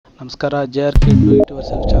ನಮಸ್ಕಾರ, JRK do it your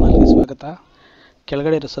self ಚಾನಲ್ಗೆ ಸ್ವಾಗತ.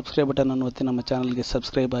 ಕೆಳಗಡೆ ಇರೋ ಸಬ್ಸ್ಕ್ರೈಬ್ ಬಟನ್ ಅನ್ನು ಒತ್ತಿ ನಮ್ಮ ಚಾನಲ್ಗೆ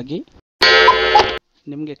ಸಬ್ಸ್ಕ್ರೈಬ್ ಆಗಿ.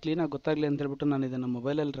 ನಿಮಗೆ ಕ್ಲೀನಾಗಿ ಗೊತ್ತಾಗಲಿ ಅಂತ ಹೇಳ್ಬಿಟ್ಟು ನಾನು ಇದನ್ನು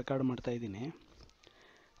ಮೊಬೈಲಲ್ಲಿ ರೆಕಾರ್ಡ್ ಮಾಡ್ತಾ ಇದ್ದೀನಿ.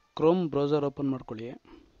 ಕ್ರೋಮ್ ಬ್ರೌಸರ್ ಓಪನ್ ಮಾಡ್ಕೊಳ್ಳಿ.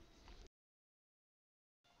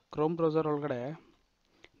 ಕ್ರೋಮ್ ಬ್ರೌಸರ್ ಒಳಗಡೆ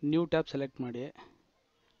ನ್ಯೂ ಟ್ಯಾಬ್ ಸೆಲೆಕ್ಟ್ ಮಾಡಿ.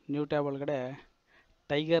 ನ್ಯೂ ಟ್ಯಾಬ್ ಒಳಗಡೆ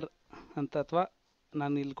ಟೈಗರ್ ಅಂತ ಅಥವಾ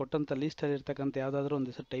ನಾನು ಇಲ್ಲಿ ಕೊಟ್ಟಂಥ ಲೀಸ್ಟಲ್ಲಿ ಇರ್ತಕ್ಕಂಥ ಯಾವುದಾದ್ರೂ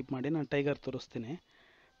ಒಂದು ಹೆಸರು ಟೈಪ್ ಮಾಡಿ. ನಾನು ಟೈಗರ್ ತೋರಿಸ್ತೀನಿ.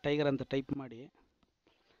 ಟೈಗರ್ ಅಂತ ಟೈಪ್ ಮಾಡಿ.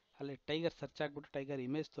 ಅಲ್ಲಿ ಟೈಗರ್ ಸರ್ಚ್ ಆಗಿಬಿಟ್ಟು ಟೈಗರ್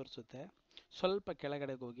ಇಮೇಜ್ ತೋರಿಸುತ್ತೆ. ಸ್ವಲ್ಪ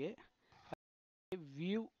ಕೆಳಗಡೆಗೆ ಹೋಗಿ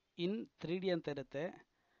ವ್ಯೂ ಇನ್ 3D ಅಂತ ಇರುತ್ತೆ,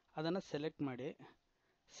 ಅದನ್ನು ಸೆಲೆಕ್ಟ್ ಮಾಡಿ.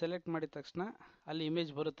 ಸೆಲೆಕ್ಟ್ ಮಾಡಿದ ತಕ್ಷಣ ಅಲ್ಲಿ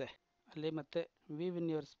ಇಮೇಜ್ ಬರುತ್ತೆ. ಅಲ್ಲಿ ಮತ್ತೆ ವ್ಯೂ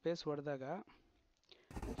ಇನ್ ಯುವರ್ ಸ್ಪೇಸ್ ಹೊಡೆದಾಗ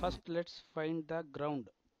first let's find the ground,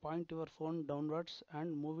 point your phone downwards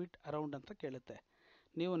and move it around ಅಂತ ಕೇಳುತ್ತೆ.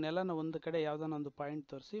 ನೀವು ನೆಲನ ಒಂದು ಕಡೆ ಯಾವುದಾನ ಒಂದು ಪಾಯಿಂಟ್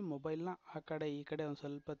ತೋರಿಸಿ ಮೊಬೈಲ್ನ ಆ ಕಡೆ ಈ ಕಡೆ ಒಂದು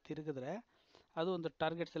ಸ್ವಲ್ಪ ತಿರುಗಿದ್ರೆ ಅದು ಒಂದು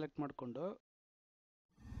ಟಾರ್ಗೆಟ್ ಸೆಲೆಕ್ಟ್ ಮಾಡಿಕೊಂಡು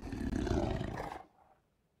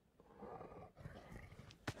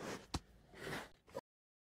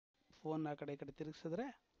ಫೋನ್ ಆ ಕಡೆ ಈ ಕಡೆ ತಿರುಗಿಸಿದ್ರೆ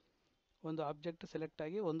ಒಂದು ಆಬ್ಜೆಕ್ಟ್ ಸೆಲೆಕ್ಟ್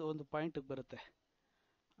ಆಗಿ ಒಂದು ಪಾಯಿಂಟಿಗೆ ಬರುತ್ತೆ.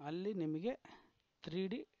 ಅಲ್ಲಿ ನಿಮಗೆ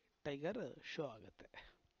 3D ಟೈಗರ್ ಶೋ ಆಗುತ್ತೆ.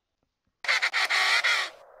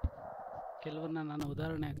 ಕೆಲವನ್ನ ನಾನು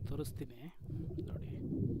ಉದಾಹರಣೆಯಾಗಿ ತೋರಿಸ್ತೀನಿ ನೋಡಿ.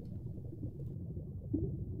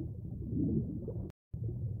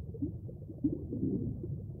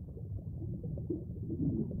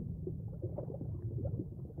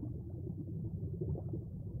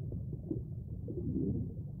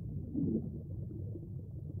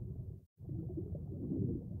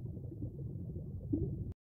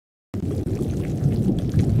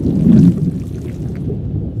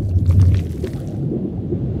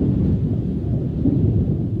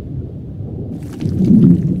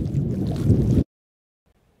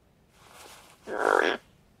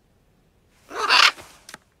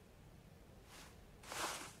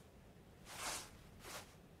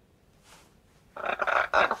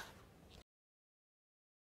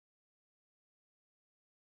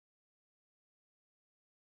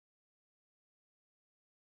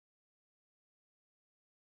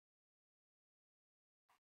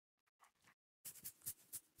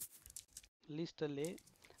 ಲೀಸ್ಟಲ್ಲಿ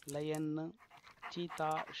lion, cheetah,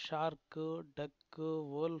 shark, duck,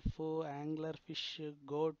 ವೋಲ್ಫು, angler fish,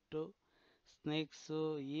 ಗೋಟು, ಸ್ನೇಕ್ಸು,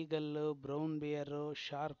 ಈಗಲ್ಲು, brown beer,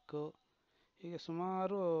 shark, ಹೀಗೆ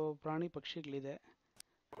ಸುಮಾರು ಪ್ರಾಣಿ ಪಕ್ಷಿಗಳಿದೆ.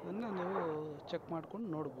 ಅದನ್ನು ನೀವು ಚೆಕ್ ಮಾಡ್ಕೊಂಡು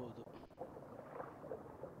ನೋಡ್ಬೋದು.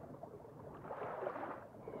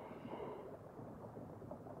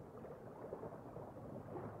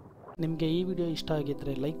 ನಿಮಗೆ ಈ ವಿಡಿಯೋ ಇಷ್ಟ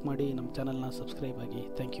ಆಗಿದ್ದರೆ ಲೈಕ್ ಮಾಡಿ, ನಮ್ಮ ಚಾನಲ್ನ ಸಬ್ಸ್ಕ್ರೈಬ್ ಆಗಿ.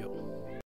 Thank you.